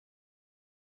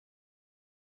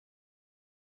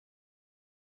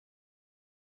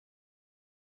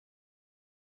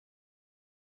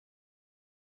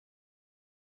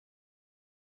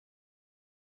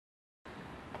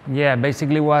Yeah,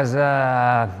 basically was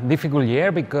a difficult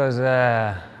year because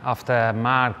after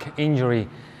Marc injury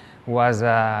was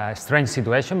a strange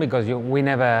situation because we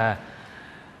never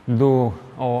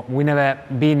we never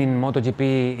been in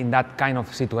MotoGP in that kind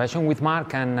of situation with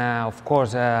Marc, and of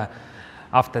course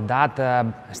after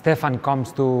that Stefan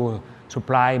comes to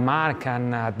supply Marc,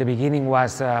 and at the beginning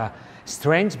was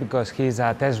strange because he's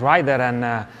a test rider, and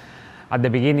at the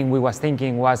beginning we was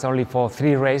thinking was only for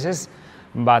 3 races.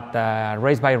 But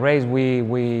race by race,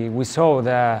 we saw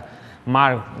that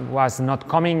Marc was not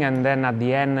coming, and then at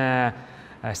the end,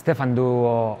 Stefan do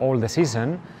all the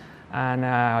season. And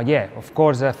yeah, of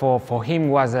course, for him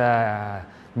was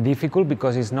difficult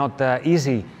because it's not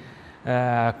easy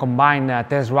combine a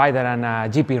test rider and a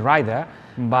GP rider.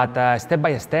 But step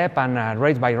by step and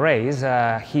race by race,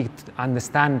 he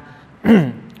understand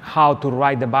how to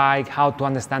ride the bike, how to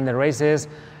understand the races,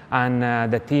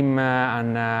 and the team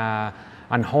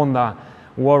and Honda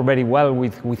work very well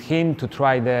with him to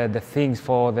try the things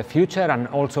for the future, and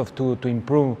also to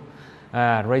improve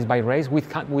race by race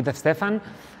with Stefan.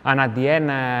 And at the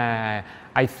end,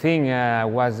 I think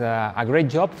was a great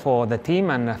job for the team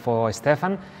and for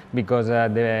Stefan, because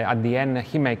at the end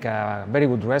he make a very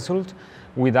good result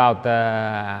without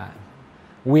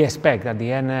we expect. At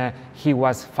the end he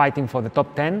was fighting for the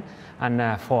top 10,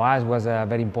 and for us was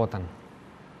very important.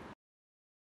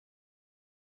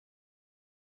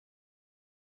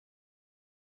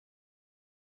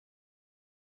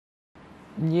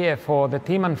 Yeah, for the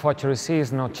team and for HRC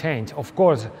is no change. Of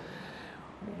course,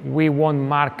 we want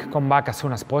Marc come back as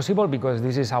soon as possible because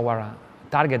this is our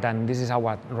target and this is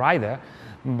our rider.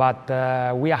 But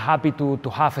we are happy to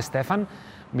have Stefan,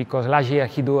 because last year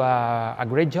he do a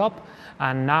great job,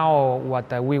 and now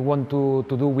what we want to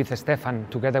do with Stefan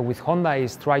together with Honda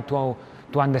is try to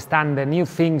understand the new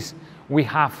things we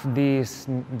have this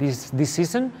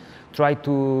season, try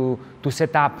to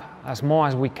set up as more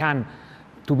as we can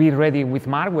to be ready with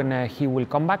Marc when he will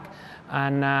come back,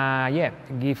 and yeah,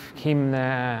 give him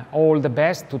all the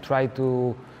best to try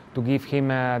to give him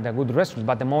the good results.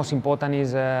 But the most important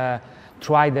is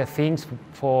try the things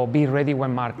for be ready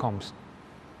when Marc comes.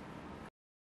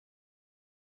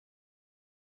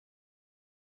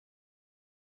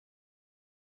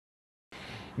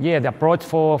 Yeah, the approach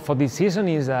for this season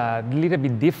is a little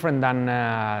bit different than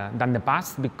the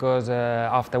past, because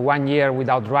after 1 year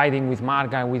without riding with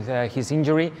Marc and with his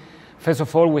injury, first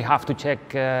of all we have to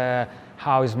check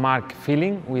how is Marc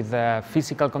feeling with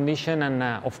physical condition, and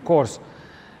of course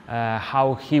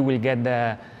how he will get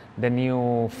the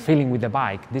new feeling with the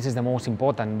bike. This is the most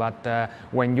important. But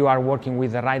when you are working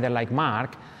with a rider like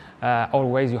Marc,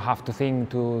 always you have to think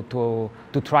to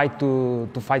try to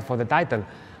fight for the title.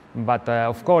 But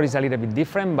of course it's a little bit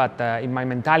different, but in my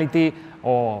mentality,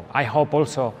 or I hope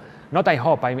also, not I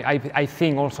hope, I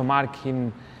think also Marc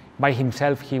by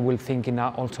himself he will think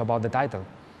also about the title.